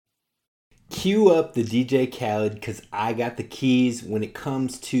Cue up the DJ Khaled because I got the keys when it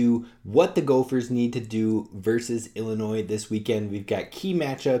comes to what the Gophers need to do versus Illinois this weekend. We've got key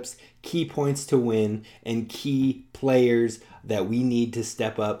matchups, key points to win, and key players that we need to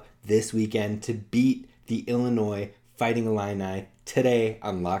step up this weekend to beat the Illinois Fighting Illini today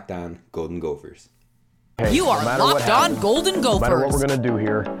on Locked On Golden Gophers. Hey, you are Locked On Golden Gophers. No matter what we're going to do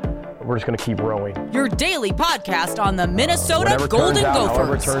here, we're just going to keep rowing. Your daily podcast on the Minnesota Golden Gophers.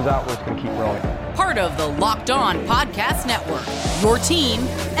 However it turns out, we're just going to keep rowing. Part of the Locked On Podcast Network. Your team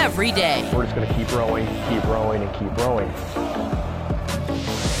every day. We're just going to keep rowing, and keep rowing.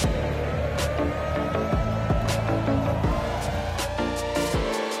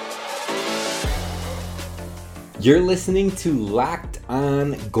 You're listening to Locked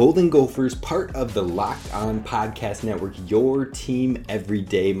On Golden Gophers, part of the Locked On Podcast Network, your team every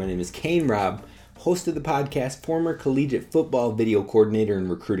day. My name is Kane Robb, host of the podcast, former collegiate football video coordinator and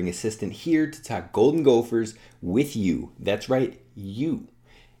recruiting assistant, here to talk Golden Gophers with you. That's right, you.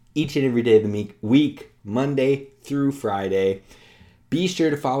 Each and every day of the week, Monday through Friday. Be sure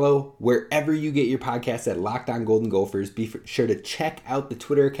to follow wherever you get your podcasts at Locked On Golden Gophers. Be sure to check out the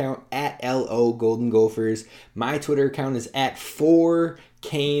Twitter account at LO Golden Gophers. My Twitter account is at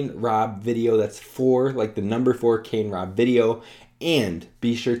 4KaneRob Video. That's 4, like the number 4, Kane Rob Video. And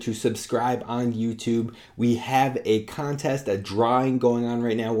be sure to subscribe on YouTube. We have a contest, a drawing going on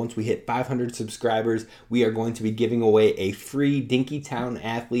right now. Once we hit 500 subscribers, we are going to be giving away a free Dinkytown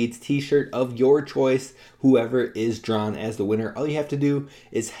Athletes t-shirt of your choice, whoever is drawn as the winner. All you have to do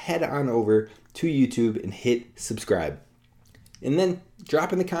is head on over to YouTube and hit subscribe. And then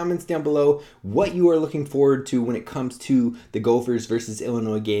drop in the comments down below what you are looking forward to when it comes to the Gophers versus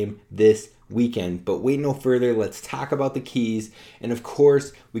Illinois game this weekend. But wait no further, let's talk about the keys. And of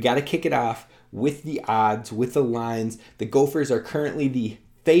course, we got to kick it off with the odds, with the lines. The Gophers are currently the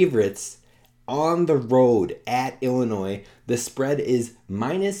favorites on the road at Illinois. The spread is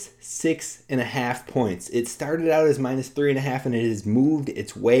minus 6.5 points. It started out as minus 3.5 and it has moved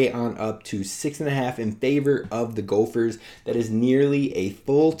its way on up to 6.5 in favor of the Gophers. That is nearly a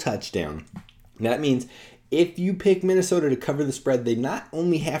full touchdown. That means if you pick Minnesota to cover the spread, they not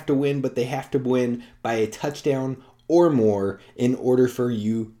only have to win, but they have to win by a touchdown or more in order for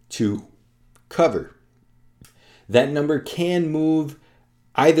you to cover. That number can move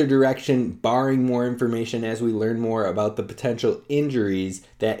either direction, barring more information as we learn more about the potential injuries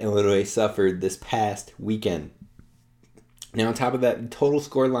that Illinois suffered this past weekend. Now, on top of that, the total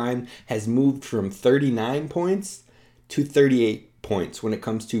score line has moved from 39 points to 38 points when it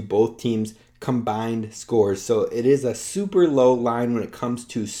comes to both teams' combined scores. So it is a super low line when it comes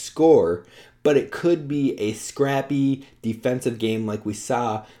to score, but it could be a scrappy defensive game like we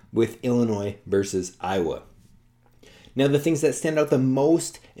saw with Illinois versus Iowa. Now, the things that stand out the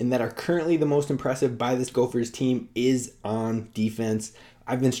most and that are currently the most impressive by this Gophers team is on defense.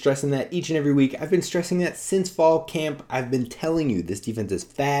 I've been stressing that each and every week. I've been stressing that since fall camp. I've been telling you this defense is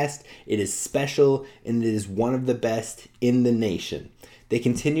fast, it is special, and it is one of the best in the nation. They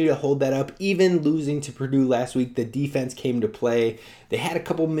continue to hold that up, even losing to Purdue last week. The defense came to play. They had a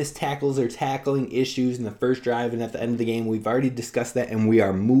couple missed tackles or tackling issues in the first drive and at the end of the game. We've already discussed that, and we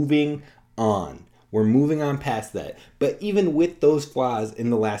are moving on. We're moving on past that. But even with those flaws in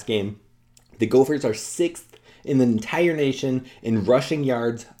the last game, the Gophers are 6th in the entire nation in rushing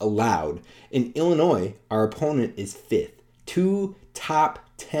yards allowed. In Illinois, our opponent is 5th. 2 top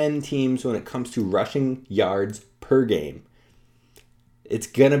 10 teams when it comes to rushing yards per game. It's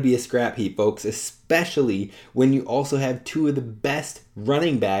going to be a scrap heap, folks, especially when you also have 2 of the best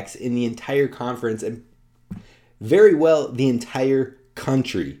running backs in the entire conference and very well the entire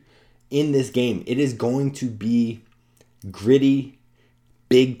country in this game. It is going to be gritty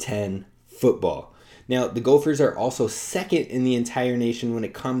Big Ten football. Now, the Gophers are also 2nd in the entire nation when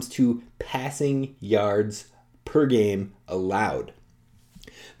it comes to passing yards per game allowed.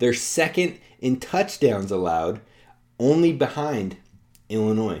 They're 2nd in touchdowns allowed, only behind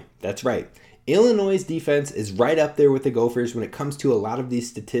Illinois. That's right. Illinois' defense is right up there with the Gophers when it comes to a lot of these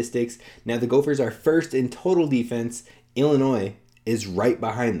statistics. Now, the Gophers are 1st in total defense. Illinois is right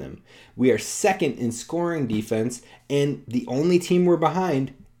behind them. We are 2nd in scoring defense, and the only team we're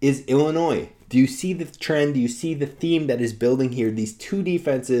behind is Illinois. Do you see the trend? Do you see the theme that is building here? These 2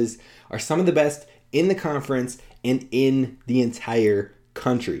 defenses are some of the best in the conference and in the entire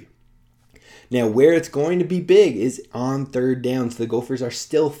country. Now, where it's going to be big is on third down. So the Gophers are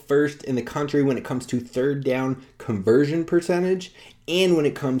still 1st in the country when it comes to third down conversion percentage and when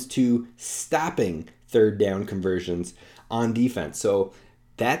it comes to stopping third down conversions on defense. So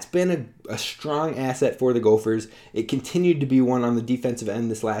That's been a strong asset for the Gophers. It continued to be one on the defensive end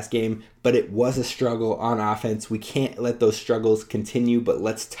this last game, but it was a struggle on offense. We can't let those struggles continue, but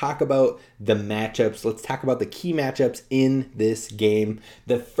let's talk about the matchups. Let's talk about the key matchups in this game.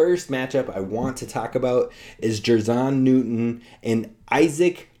 The first matchup I want to talk about is Jerzon Newton and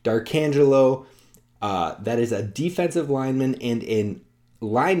Isaac Darkangelo. That is a defensive lineman and a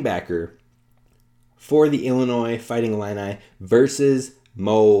linebacker for the Illinois Fighting Illini versus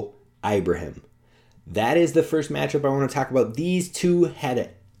Mo Ibrahim. That is the first matchup I want to talk about. These two had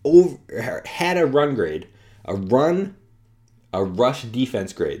a run grade, a rush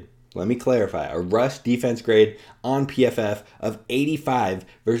defense grade. Let me clarify, a rush defense grade on PFF of 85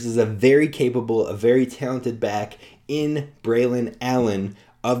 versus a very capable, a very talented back in Braylon Allen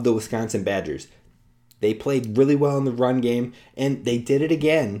of the Wisconsin Badgers. They played really well in the run game, and they did it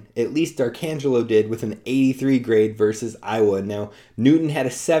again. At least Darkangelo did with an 83 grade versus Iowa. Now, Newton had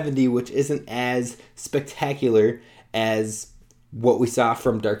a 70, which isn't as spectacular as what we saw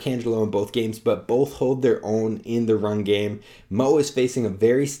from Darkangelo in both games, but both hold their own in the run game. Mo is facing a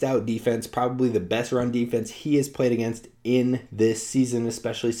very stout defense, probably the best run defense he has played against in this season,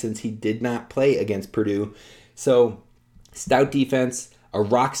 especially since he did not play against Purdue. So, stout defense, a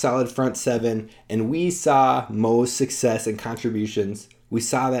rock-solid front seven, and we saw Mo's success and contributions. We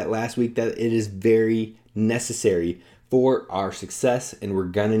saw that last week, that it is very necessary for our success, and we're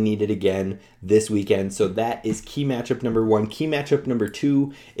going to need it again this weekend. So that is key matchup number one. Key matchup number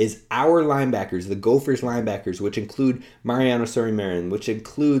two is our linebackers, the Gophers linebackers, which include Mariano Sori-Marin, which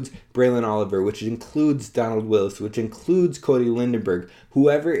includes Braylon Oliver, which includes Donald Willis, which includes Cody Lindenberg.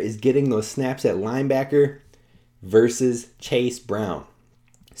 Whoever is getting those snaps at linebacker versus Chase Brown.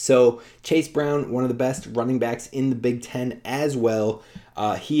 So Chase Brown, one of the best running backs in the Big Ten as well.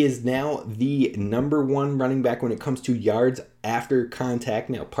 He is now the number one running back when it comes to yards after contact.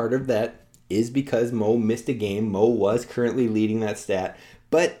 Now, part of that is because Mo missed a game. Mo was currently leading that stat.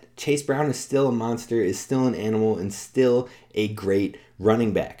 But Chase Brown is still a monster, is still an animal, and still a great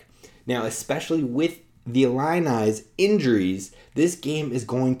running back. Now, especially with the Illini's injuries, this game is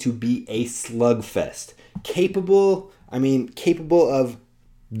going to be a slugfest. Capable of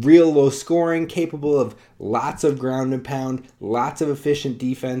real low scoring, capable of lots of ground and pound, lots of efficient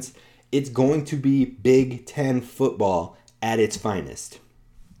defense. It's going to be Big Ten football at its finest.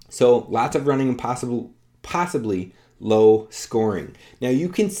 So lots of running and possibly low scoring. Now you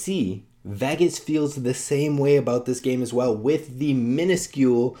can see Vegas feels the same way about this game as well, with the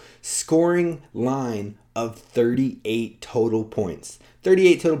minuscule scoring line of 38 total points.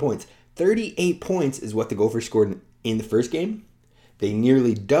 38 total points. 38 points is what the Gophers scored in the first game. They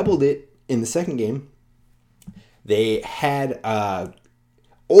nearly doubled it in the second game. They had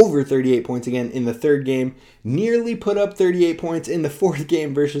over 38 points again in the third game. Nearly put up 38 points in the fourth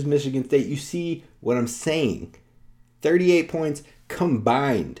game versus Michigan State. You see what I'm saying? 38 points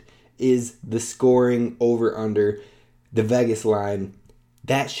combined is the scoring over under the Vegas line.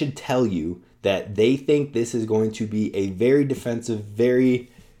 That should tell you that they think this is going to be a very defensive,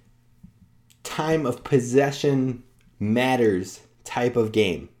 very time of possession matters type of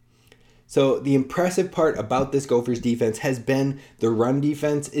game. So the impressive part about this Gophers defense has been the run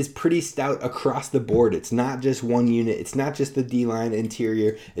defense is pretty stout across the board. It's not just one unit. It's not just the D-line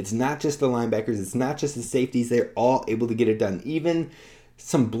interior. It's not just the linebackers. It's not just the safeties. They're all able to get it done. Even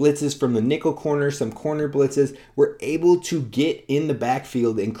some blitzes from the nickel corner, some corner blitzes, were able to get in the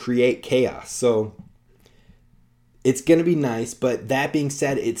backfield and create chaos. So it's going to be nice, but that being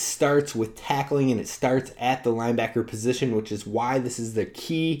said, it starts with tackling and it starts at the linebacker position, which is why this is the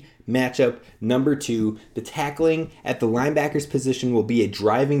key matchup number two. The tackling at the linebacker's position will be a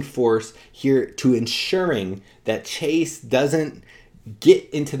driving force here to ensuring that Chase doesn't get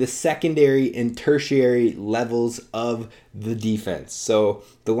into the secondary and tertiary levels of the defense. So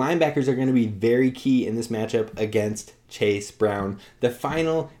the linebackers are going to be very key in this matchup against Chase Brown. The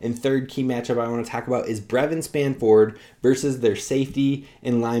final and third key matchup I want to talk about is Brevin Spanford versus their safety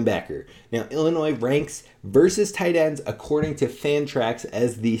and linebacker. Now, Illinois ranks versus tight ends according to Fantrax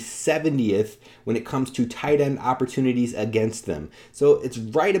as the 70th when it comes to tight end opportunities against them. So it's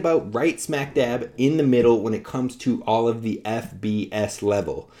right smack dab in the middle when it comes to all of the FBS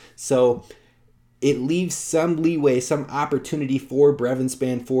level. So it leaves some leeway, some opportunity for Brevin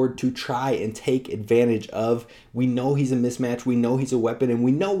Spanford to try and take advantage of. We know he's a mismatch, we know he's a weapon, and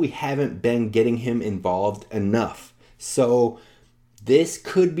we know we haven't been getting him involved enough. So this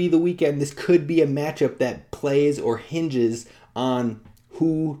could be the weekend. This could be a matchup that plays or hinges on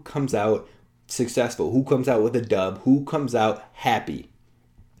who comes out successful, who comes out with a dub, who comes out happy.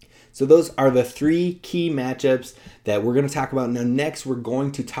 So those are the 3 key matchups that we're going to talk about. Now next, we're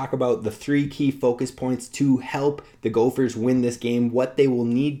going to talk about the 3 key focus points to help the Gophers win this game, what they will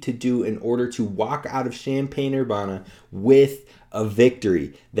need to do in order to walk out of Champaign-Urbana with a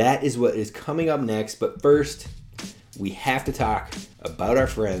victory. That is what is coming up next. But first, we have to talk about our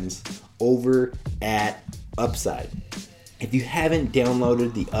friends over at Upside. If you haven't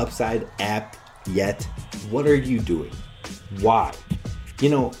downloaded the Upside app yet, what are you doing? Why?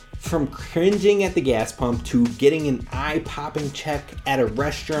 From cringing at the gas pump to getting an eye-popping check at a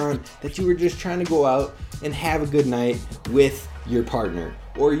restaurant that you were just trying to go out and have a good night with your partner,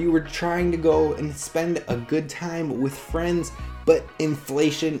 or you were trying to go and spend a good time with friends, but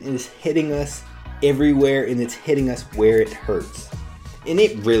inflation is hitting us everywhere and it's hitting us where it hurts. And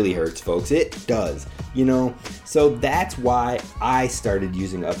it really hurts, folks. It does, So that's why I started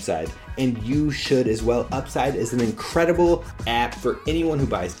using Upside, and you should as well. Upside is an incredible app for anyone who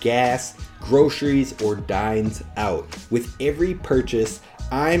buys gas, groceries, or dines out. With every purchase,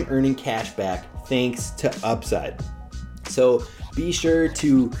 I'm earning cash back thanks to Upside. So be sure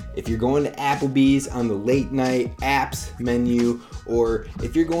to, if you're going to Applebee's on the late night apps menu, or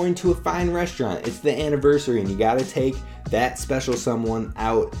if you're going to a fine restaurant, it's the anniversary and you got to take that special someone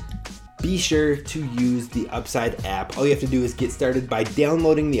out, be sure to use the Upside app. All you have to do is get started by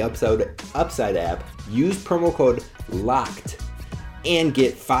downloading the Upside app, use promo code LOCKED, and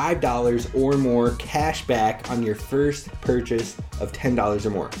get $5 or more cash back on your first purchase of $10 or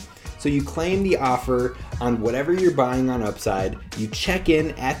more. So you claim the offer on whatever you're buying on Upside, you check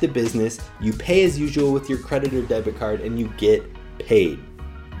in at the business, you pay as usual with your credit or debit card, and you get paid.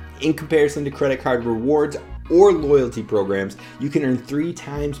 In comparison to credit card rewards or loyalty programs, you can earn 3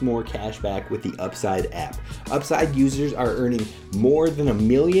 times more cash back with the Upside app. Upside users are earning more than $1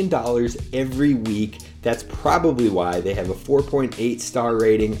 million every week. That's probably why they have a 4.8 star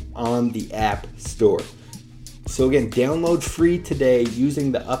rating on the App Store. So again, download free today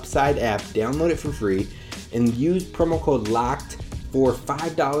using the Upside app. Download it for free and use promo code LOCKED for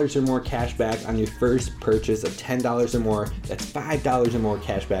 $5 or more cash back on your first purchase of $10 or more. That's $5 or more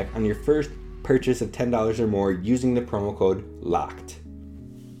cash back on your first purchase of $10 or more using the promo code LOCKED.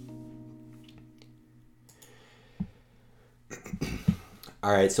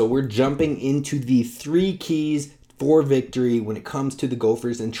 All right, so we're jumping into the 3 keys for victory when it comes to the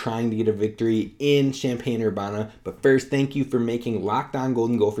Gophers and trying to get a victory in Champaign-Urbana. But first, thank you for making Locked On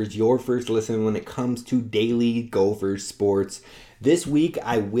Golden Gophers your first listen when it comes to daily Gophers sports. This week,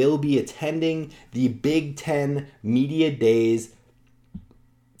 I will be attending the Big Ten Media Days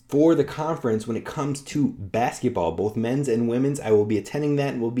for the conference when it comes to basketball, both men's and women's. I will be attending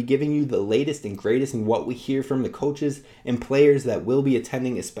that and we'll be giving you the latest and greatest and what we hear from the coaches and players that will be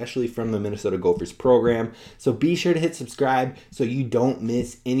attending, especially from the Minnesota Gophers program. So be sure to hit subscribe so you don't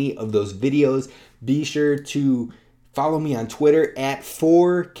miss any of those videos. Be sure to follow me on Twitter at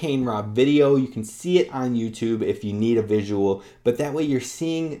 4CaneRobVideo. You can see it on YouTube if you need a visual, but that way you're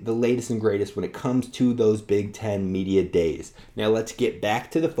seeing the latest and greatest when it comes to those Big Ten Media Days. Now let's get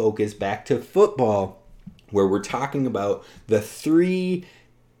back to the focus, back to football, where we're talking about the 3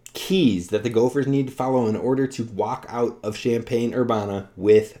 keys that the Gophers need to follow in order to walk out of Champaign-Urbana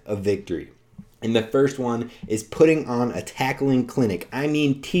with a victory. And the first one is putting on a tackling clinic. I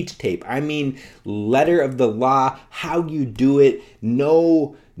mean teach tape. I mean letter of the law, how you do it.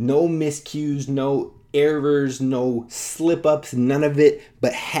 No miscues, no errors, no slip-ups, none of it,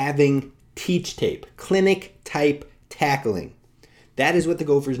 but having teach tape. Clinic type tackling. That is what the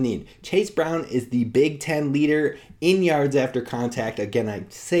Gophers need. Chase Brown is the Big Ten leader in yards after contact. Again, I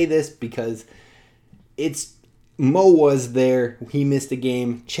say this because Mo was there. He missed a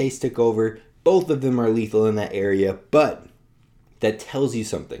game. Chase took over. Both of them are lethal in that area, but that tells you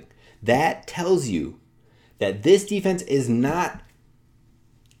something. That tells you that this defense is not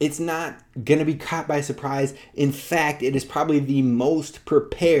going to be caught by surprise. In fact, it is probably the most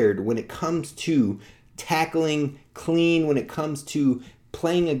prepared when it comes to tackling clean, when it comes to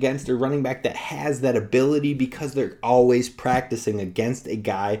playing against a running back that has that ability, because they're always practicing against a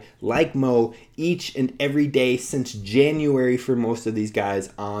guy like Mo each and every day since January for most of these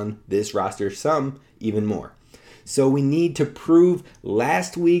guys on this roster, some even more. So we need to prove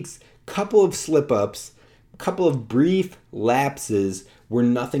last week's couple of slip-ups, couple of brief lapses were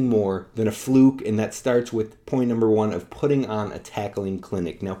nothing more than a fluke, and that starts with point number 1 of putting on a tackling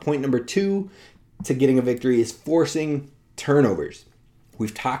clinic. Now, point number 2 to getting a victory is forcing turnovers.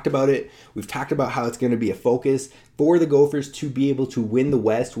 We've talked about it. We've talked about how it's going to be a focus for the Gophers to be able to win the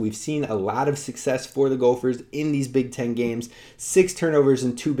West. We've seen a lot of success for the Gophers in these Big Ten games, 6 turnovers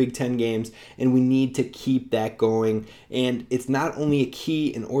in 2 Big Ten games, and we need to keep that going. And it's not only a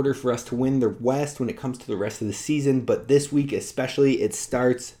key in order for us to win the West when it comes to the rest of the season, but this week especially, it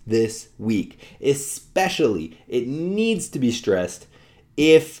starts this week. Especially, it needs to be stressed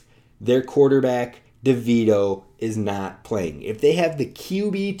if their quarterback, DeVito, is not playing. If they have the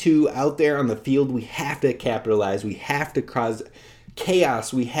QB2 out there on the field, we have to capitalize. We have to cause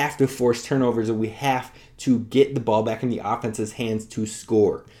chaos. We have to force turnovers, and we have to get the ball back in the offense's hands to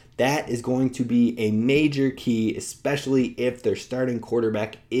score. That is going to be a major key, especially if their starting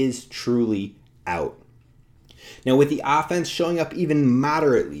quarterback is truly out. Now, with the offense showing up even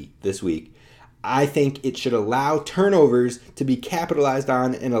moderately this week, I think it should allow turnovers to be capitalized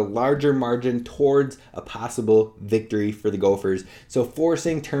on in a larger margin towards a possible victory for the Gophers. So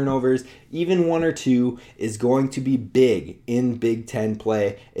forcing turnovers, even 1 or 2, is going to be big in Big Ten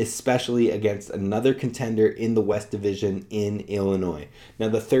play, especially against another contender in the West Division in Illinois. Now,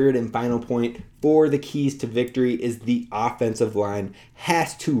 the third and final point for the keys to victory is the offensive line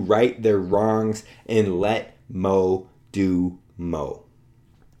has to right their wrongs and let Mo do Mo.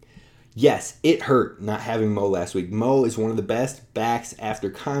 Yes, it hurt not having Mo last week. Mo is one of the best backs after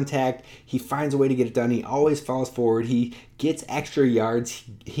contact. He finds a way to get it done. He always falls forward. He gets extra yards.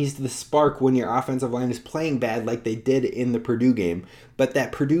 He's the spark when your offensive line is playing bad like they did in the Purdue game. But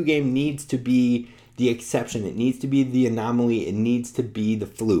that Purdue game needs to be the exception. It needs to be the anomaly. It needs to be the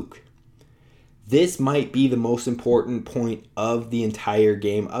fluke. This might be the most important point of the entire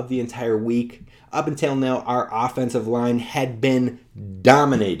game, of the entire week. Up until now, our offensive line had been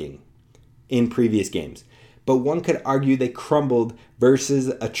dominating in previous games, but one could argue they crumbled versus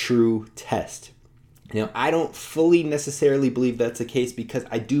a true test. Now, I don't fully necessarily believe that's the case because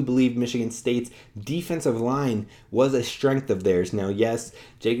I do believe Michigan State's defensive line was a strength of theirs. Now, yes,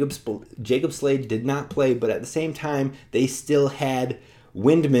 Jacob Slade did not play, but at the same time, they still had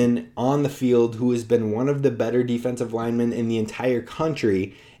Windman on the field, who has been one of the better defensive linemen in the entire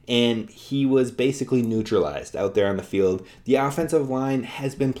country, and he was basically neutralized out there on the field. The offensive line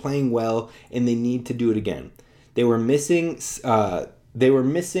has been playing well, and they need to do it again. They were missing. I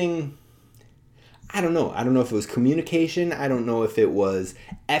don't know. I don't know if it was communication. I don't know if it was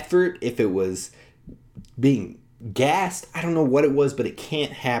effort. If it was being gassed. I don't know what it was, but it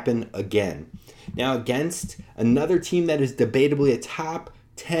can't happen again. Now, against another team that is debatably a top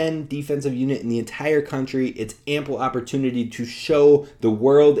 10 defensive unit in the entire country, it's ample opportunity to show the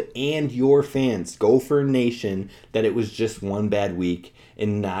world and your fans, Gopher Nation, that it was just one bad week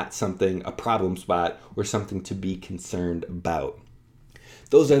and not a problem spot or something to be concerned about.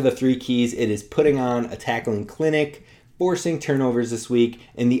 Those are the 3 keys. It is putting on a tackling clinic, forcing turnovers this week,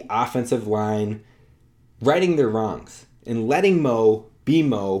 and the offensive line righting their wrongs and letting Mo be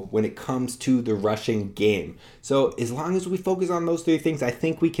Mo when it comes to the rushing game. So as long as we focus on those 3 things, I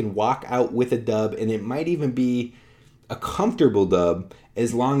think we can walk out with a dub, and it might even be a comfortable dub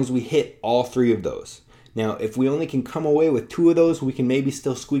as long as we hit all 3 of those. Now, if we only can come away with 2 of those, we can maybe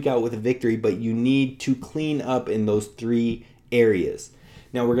still squeak out with a victory, but you need to clean up in those 3 areas.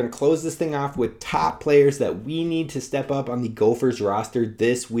 Now, we're going to close this thing off with top players that we need to step up on the Gophers roster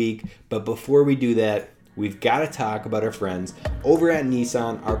this week. But before we do that, we've got to talk about our friends over at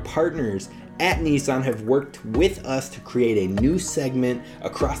Nissan. Our partners at Nissan have worked with us to create a new segment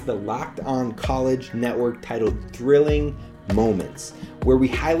across the Locked On College network titled Thrilling Moments, where we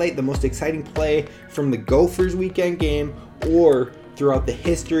highlight the most exciting play from the Gophers weekend game or throughout the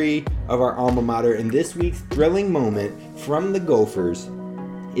history of our alma mater. And this week's thrilling moment from the Gophers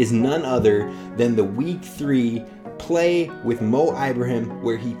is none other than the Week 3 play with Mo Ibrahim,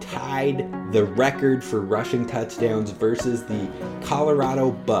 where he tied the record for rushing touchdowns versus the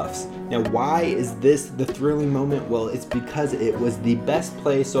Colorado Buffs. Now, why is this the thrilling moment? Well, it's because it was the best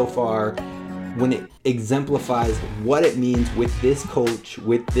play so far when it exemplifies what it means with this coach,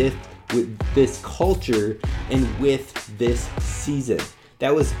 with this culture, and with this season.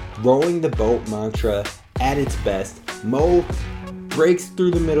 That was rowing the boat mantra at its best. Mo breaks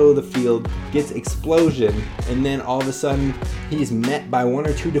through the middle of the field, gets explosion, and then all of a sudden he's met by 1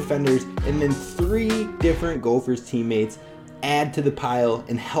 or 2 defenders, and then 3 different Gophers teammates add to the pile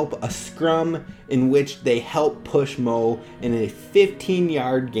and help a scrum in which they help push Mo in a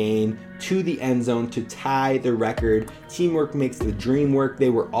 15-yard gain to the end zone to tie the record. Teamwork makes the dream work.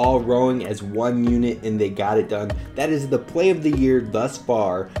 They were all rowing as one unit and they got it done. That is the play of the year thus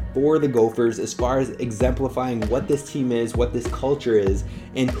far for the Gophers as far as exemplifying what this team is, what this culture is,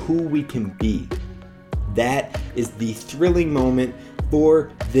 and who we can be. That is the thrilling moment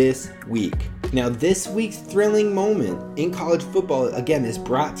for this week. Now, this week's thrilling moment in college football, again, is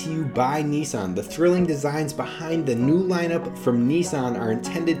brought to you by Nissan. The thrilling designs behind the new lineup from Nissan are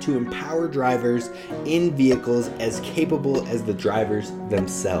intended to empower drivers in vehicles as capable as the drivers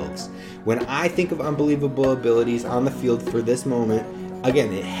themselves. When I think of unbelievable abilities on the field for this moment,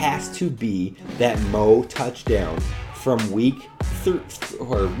 again, it has to be that Mo touchdown from week 3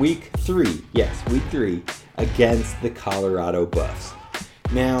 against the Colorado Buffs.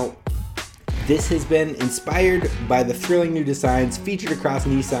 Now, this has been inspired by the thrilling new designs featured across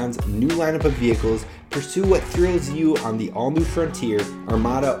Nissan's new lineup of vehicles. Pursue what thrills you on the all-new Frontier,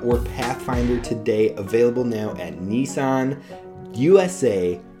 Armada, or Pathfinder today. Available now at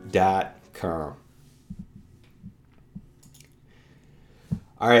nissanusa.com.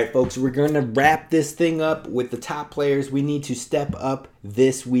 All right, folks, we're going to wrap this thing up with the top players we need to step up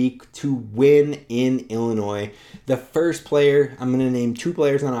this week to win in Illinois. The first player, I'm going to name 2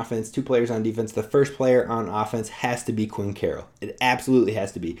 players on offense, 2 players on defense. The first player on offense has to be Quinn Carroll. It absolutely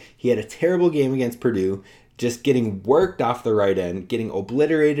has to be. He had a terrible game against Purdue, just getting worked off the right end, getting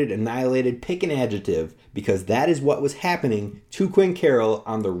obliterated, annihilated, pick an adjective, because that is what was happening to Quinn Carroll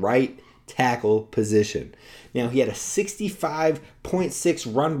on the right tackle position. Now, he had a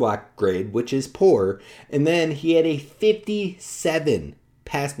 65.6 run block grade, which is poor, and then he had a 57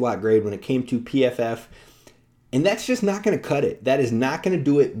 pass block grade when it came to PFF, and that's just not going to cut it. That is not going to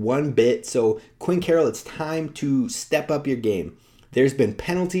do it one bit. So, Quinn Carroll, it's time to step up your game. There's been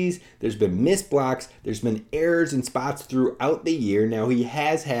penalties, there's been missed blocks, there's been errors and spots throughout the year. Now, he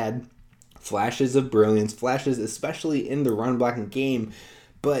has had flashes of brilliance, flashes especially in the run blocking game,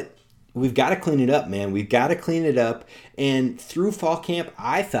 but we've got to clean it up, man. We've got to clean it up. And through fall camp,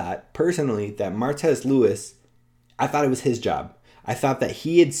 I thought personally that Martez Lewis, I thought it was his job. I thought that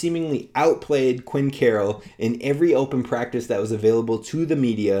he had seemingly outplayed Quinn Carroll in every open practice that was available to the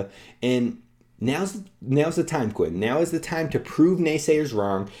media. And now's the time, Quinn. Now is the time to prove naysayers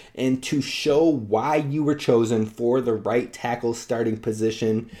wrong and to show why you were chosen for the right tackle starting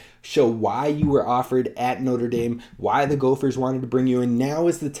position. Show why you were offered at Notre Dame, why the Gophers wanted to bring you in. Now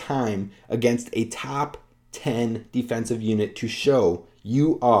is the time against a top 10 defensive unit to show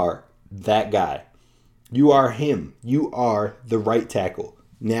you are that guy. You are him. You are the right tackle.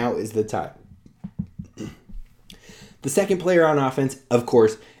 Now is the time. The second player on offense, of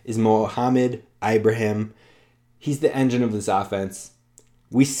course, is Mohamed Ibrahim. He's the engine of this offense.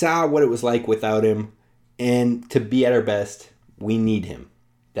 We saw what it was like without him, and to be at our best, we need him.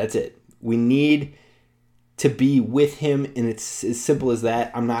 That's it. We need to be with him, and it's as simple as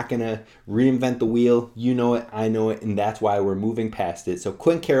that. I'm not going to reinvent the wheel. You know it, I know it, and that's why we're moving past it. So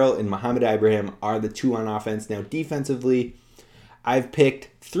Quinn Carroll and Mohamed Ibrahim are the 2 on offense. Now, defensively, I've picked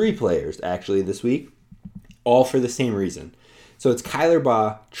 3 players, actually, this week, all for the same reason. So it's Kyler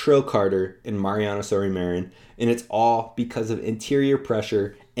Baugh, Trill Carter, and Mariano Sori-Marin, and it's all because of interior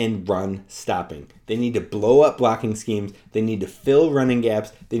pressure and run stopping. They need to blow up blocking schemes. They need to fill running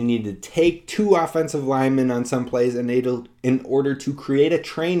gaps. They need to take 2 offensive linemen on some plays in order to create a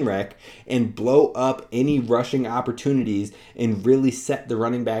train wreck and blow up any rushing opportunities and really set the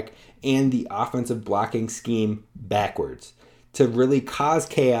running back and the offensive blocking scheme backwards to really cause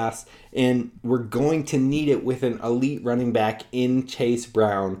chaos. And we're going to need it with an elite running back in Chase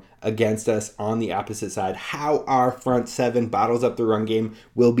Brown against us on the opposite side. How our front 7 bottles up the run game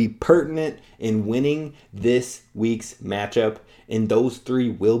will be pertinent in winning this week's matchup, and those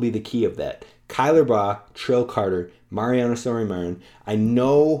 3 will be the key of that. Kyler Baugh, Trill Carter, Mariano Sori-Marin. I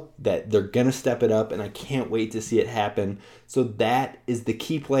know that they're going to step it up, and I can't wait to see it happen. So that is the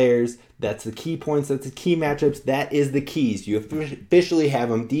key players. That's the key points. That's the key matchups. That is the keys. You officially have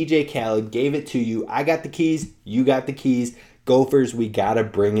them. DJ Khaled gave it to you. I got the keys. You got the keys. Gophers, we got to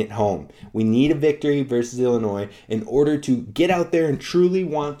bring it home. We need a victory versus Illinois in order to get out there and truly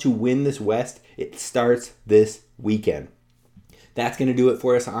want to win this West. It starts this weekend. That's going to do it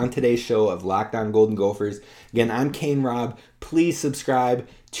for us on today's show of Locked On Golden Gophers. Again, I'm Kane Robb. Please subscribe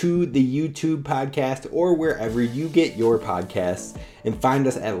to the YouTube podcast or wherever you get your podcasts, and find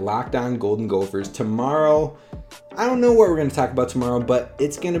us at Locked On Golden Gophers. Tomorrow, I don't know what we're going to talk about tomorrow, but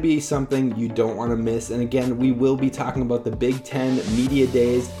it's going to be something you don't want to miss. And again, we will be talking about the Big Ten Media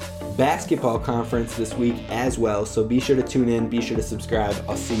Days basketball conference this week as well. So be sure to tune in. Be sure to subscribe.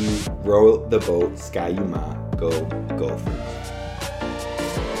 I'll see you. Row the boat. Sky you ma. Go Gophers.